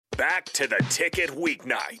back to The Ticket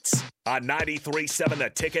weeknights on 93.7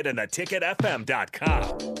 The Ticket and theticketfm.com.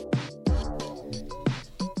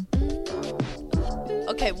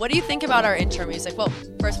 Okay, what do you think about our intro music? Well,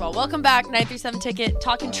 first of all, welcome back, 937 Ticket,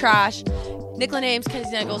 talking trash. Nicola Names,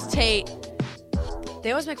 Kenzie Nichols, Tate.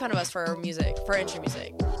 They always make fun of us for our music, for intro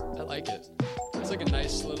music. I like it. It's like a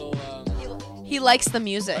nice little... He likes the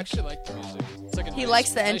music. I actually like the music. It's like He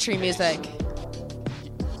likes the entry music.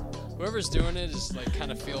 Whoever's doing it is like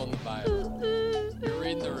kind of feeling the vibe. You're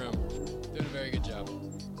reading the room. Doing a very good job.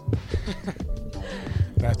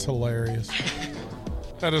 That's hilarious.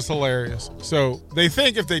 That is hilarious. So they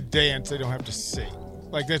think if they dance, they don't have to sing.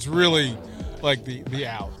 Like that's really like the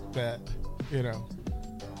out that, you know.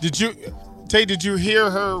 Tate, did you hear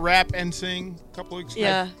her rap and sing a couple weeks ago?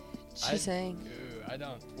 Yeah, she sang. I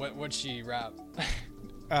don't. What'd she rap?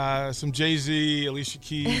 Some Jay-Z, Alicia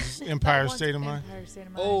Keys, Empire State of Mind.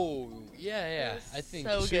 Oh, yeah. I think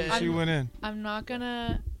So good. She went in. I'm not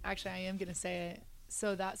gonna. Actually, I am gonna say it.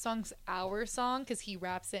 So that song's our song because he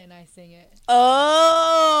raps it and I sing it.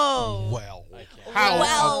 Oh. Well.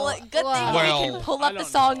 Well, good thing Well. we can pull up the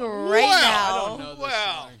song right I don't now. know this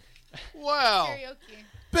Well. song. Well. Karaoke.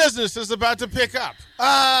 Business is about to pick up.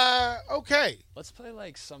 Okay. Let's play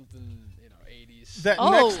like something, 80s.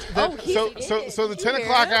 So the 10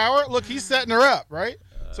 o'clock hour, look, he's setting her up, right?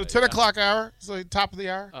 So 10 o'clock hour, so top of the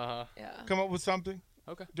hour. Uh-huh. Yeah. Come up with something.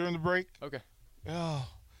 Okay. During the break. Okay. Oh.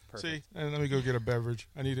 Perfect. See, and let me go get a beverage.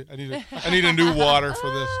 I need a new water for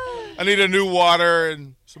this. I need a new water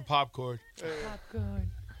and some popcorn.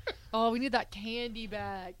 Popcorn. Oh, we need that candy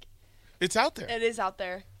back. It's out there. It is out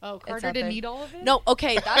there. Oh, It's Carter out didn't there. eat all of it? No,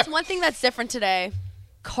 okay, that's one thing that's different today.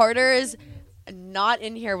 Carter is not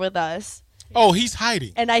in here with us. Oh, he's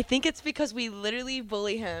hiding. And I think it's because we literally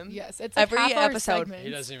bully him. Yes, it's like every half our episode. segments.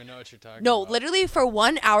 He doesn't even know what you're talking No, about. literally for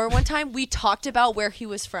 1 hour one time, we talked about where he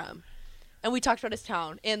was from. And we talked about his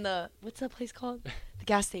town in what's that place called? The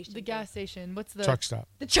gas station. The gas station. What's the Truck stop.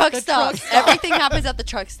 The truck The stop. truck stop. Everything happens at the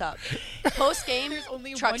truck stop. Post game, There's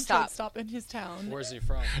only truck one stop. truck stop in his town. Where's he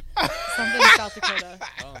from? Something South Dakota.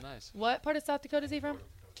 Oh, nice. What part of South Dakota is he from?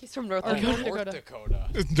 He's from North Or Dakota. North North Dakota. Dakota.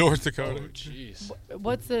 It's North Oh, Dakota. jeez.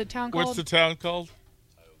 What's the town called? What's the town called?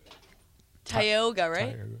 Tioga,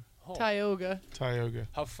 right? Tioga. Tioga.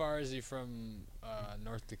 How far is he from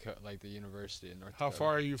North Dakota, like the university in North How Dakota?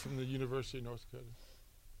 far are you from the University of North Dakota?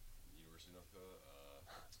 University of North Dakota,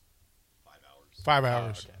 5 hours. 5 Oh,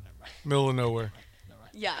 hours. okay, never mind. Middle of nowhere.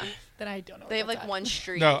 Yeah. Then I don't know. They have where like that's one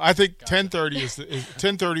street. No, I think 10:30 is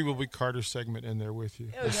 10:30 will be Carter's segment in there with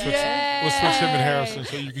you. We'll switch him and Harrison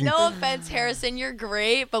so you can. No offense, Harrison, you're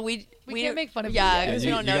great, but we can't make fun of you. Yeah, Yeah, because you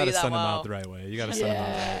we don't know gotta you that send well. him out the right way. You gotta send him out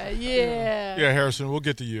the right way. Yeah. Yeah, Harrison, we'll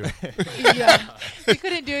get to you. Yeah. We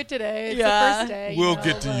couldn't do it today. It's Yeah. the first day. We'll know,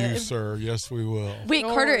 get to you, but- sir. Yes, we will. Wait,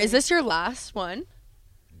 Don't Carter, worry. is this your last one?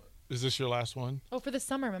 Is this your last one? Oh, for the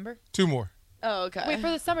summer, remember? 2 more. Oh, okay. Wait,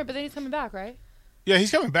 for the summer, but then he's coming back, right? Yeah,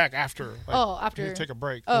 he's coming back after. Like, Oh, after. he'll take a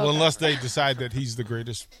break. Oh, well, okay. unless they decide that he's the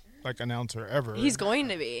greatest announcer ever. He's going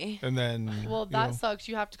to be. And then. Well, you that know, sucks.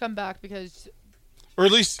 You have to come back because or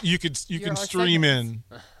at least you can You're can our stream segments.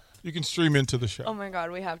 in. You can stream into the show. Oh my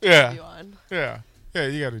God, we have to Yeah. have you on. Yeah,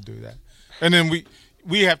 you got to do that. And then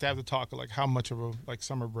we have to have the talk of like how much of a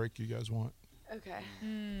summer break you guys want. Okay.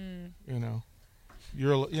 You know,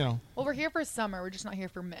 you're well, we're here for summer. We're just not here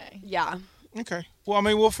for May. Yeah. okay. Well, I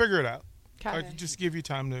mean, we'll figure it out. I Okay. can just give you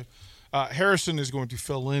time to. Harrison is going to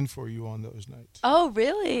fill in for you on those nights. Oh,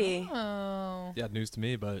 really? Oh. Yeah, news to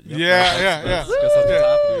me, but Yeah. Guess that's what's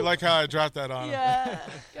happening. You like how I dropped that on him? Yeah.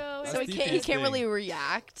 Go. So he the can't deepest really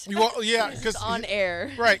react. You want, yeah, It's because on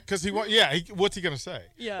air. right, because what's he gonna say?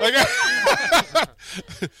 Yeah. Like,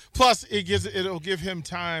 plus, it'll give him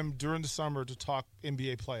time during the summer to talk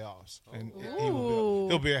NBA playoffs, and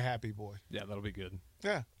he'll be a happy boy. Yeah, that'll be good.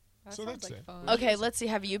 Yeah. That So sounds that's like it. fun. Okay, let's see.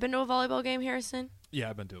 Have you been to a volleyball game, Harrison?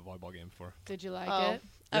 Yeah, I've been to a volleyball game before. Did you like Oh. it?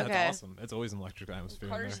 Yeah, Okay. it's awesome. It's always an electric atmosphere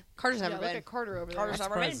in there. Carter's Yeah, never look been. at Carter over there. Carter's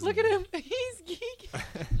never been. surprised. Look at him. He's geeky.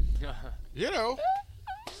 You know,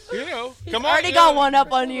 He's come on. already got one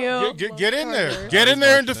up on you. Get in there. Carter. Get in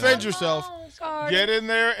there and defend yourself. Carter. Get in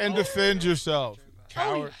there and defend yourself.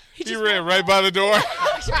 Coward. he He just ran right by the door.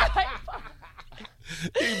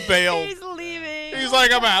 He bailed. He's leaving. He's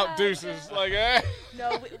like, I'm out, deuces. Like, eh.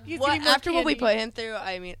 No, He's what, getting more after what we candy. put him through,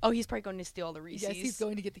 I mean, he's probably going to steal all the Reese's. Yes, he's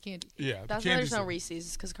going to get the candy. Yeah. the That's why there's candy's no there.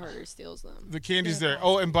 Reese's, because Carter steals them. The candy's there.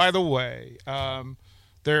 Oh, and by the way,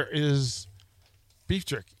 there is beef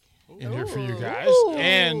jerky in here for you guys. Ooh.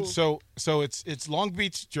 And so it's Long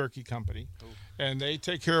Beach Jerky Company. And they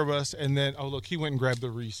take care of us. And then, look, he went and grabbed the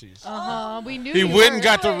Reese's. We knew He you went and were.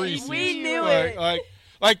 got the Reese's. We knew like, it.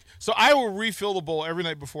 Like, so I will refill the bowl every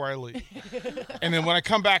night before I leave. And then when I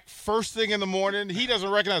come back first thing in the morning, he doesn't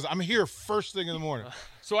recognize I'm here first thing in the morning.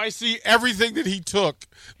 So I see everything that he took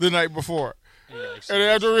the night before. And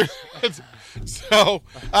I have to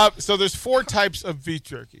so there's 4 types of beef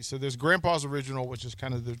jerky. So there's Grandpa's Original, which is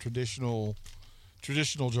kind of the traditional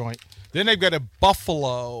joint. Then they've got a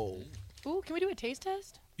buffalo. Ooh, can we do a taste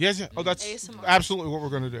test? Yes, yeah. Oh, that's ASMR. absolutely what we're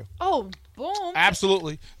going to do. Oh, boom.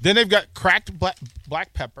 Absolutely. Then they've got cracked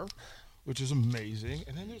black pepper, which is amazing.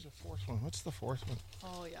 And then there's a 4th one. What's the 4th one?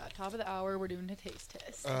 Oh, yeah. Top of the hour, we're doing a taste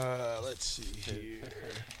test. Let's see here.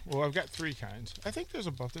 Well, I've got 3 kinds. I think there's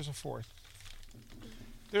a 4th.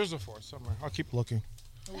 There's a 4th somewhere. I'll keep looking.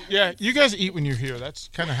 Yeah, you guys eat when you're here. That's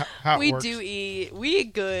kind of how it works. We do eat. We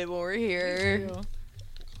eat good when we're here.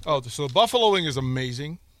 Oh, so the buffalo wing is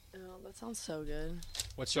amazing. Oh, that sounds so good.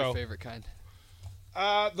 What's your favorite kind?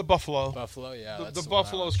 The buffalo. Buffalo, yeah. The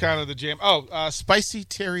buffalo's kind of the jam. Oh, spicy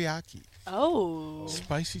teriyaki. Oh.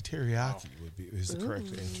 Spicy teriyaki is the correct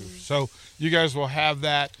answer. So you guys will have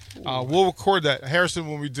that. We'll record that. Harrison,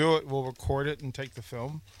 when we do it, we'll record it and take the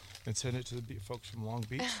film and send it to the folks from Long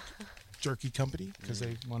Beach Jerky Company because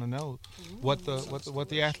they want to know what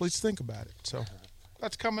the athletes think about it. So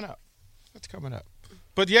that's coming up.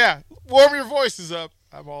 But yeah, warm your voices up.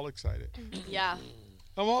 I'm all excited. Yeah.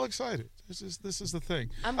 I'm all excited. This is the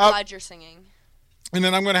thing. I'm glad you're singing. And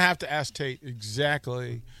then I'm going to have to ask Tate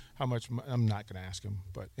exactly how much. I'm not going to ask him,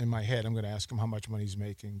 but in my head, I'm going to ask him how much money he's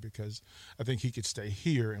making because I think he could stay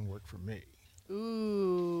here and work for me.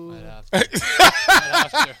 Ooh. I'd have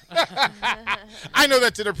to. I know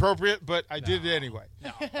that's inappropriate, but I did it anyway.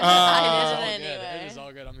 No. It is anyway. It is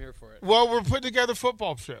all good. I'm here for it. Well, we're putting together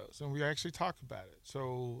football shows, and we actually talk about it.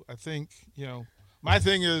 So I think, my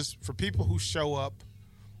thing is for people who show up,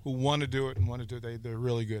 who want to do it they're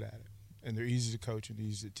really good at it. And they're easy to coach and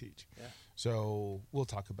easy to teach. Yeah. So we'll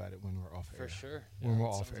talk about it when we're off air. For sure. When we're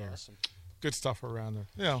off air. Awesome. Good stuff around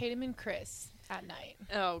there. Tatum and Chris at night.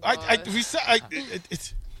 Oh, God.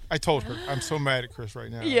 I told her. I'm so mad at Chris right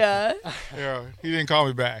now. Yeah. Yeah. He didn't call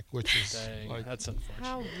me back, which is Dang, that's unfortunate.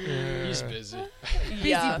 How yeah. He's busy.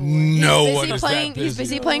 Yeah. No He's one busy is playing. that busy. He's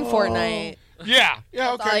busy playing Fortnite. Yeah.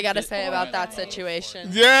 Yeah. That's all I Okay. got to say about that situation.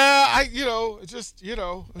 Yeah. I was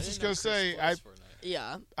just gonna say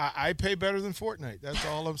Yeah. I pay better than Fortnite. That's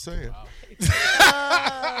all I'm saying. Wow.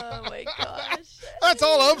 Oh my gosh. That's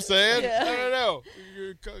all I'm saying. Yeah. I don't know.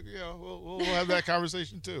 We'll have that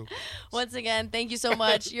conversation too. Once again, thank you so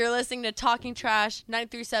much. You're listening to Talking Trash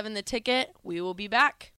 937 The Ticket. We will be back.